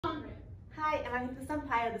Hi, Angelita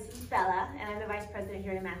Sampaio. This is Bella, and I'm the Vice President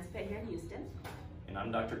here at Emancipet here in Houston. And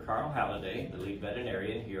I'm Dr. Carl Halliday, the lead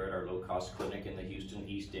veterinarian here at our low-cost clinic in the Houston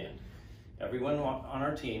East End. Everyone on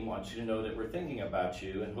our team wants you to know that we're thinking about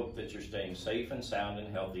you and hope that you're staying safe and sound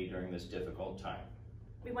and healthy during this difficult time.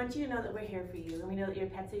 We want you to know that we're here for you, and we know that your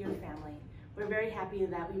pets are your family. We're very happy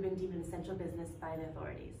that we've been deemed an essential business by the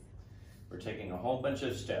authorities. We're taking a whole bunch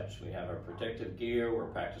of steps. We have our protective gear, we're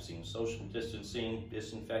practicing social distancing,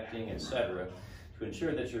 disinfecting, etc. to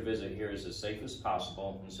ensure that your visit here is as safe as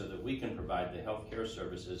possible and so that we can provide the healthcare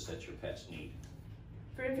services that your pets need.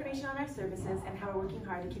 For information on our services and how we're working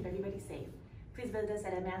hard to keep everybody safe, please visit us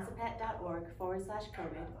at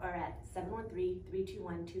emancipet.org/COVID or at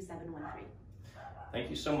 713-321-2713. Thank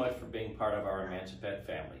you so much for being part of our Emancipet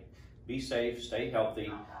family. Be safe, stay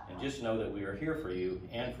healthy, and just know that we are here for you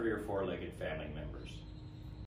and for your four-legged family members.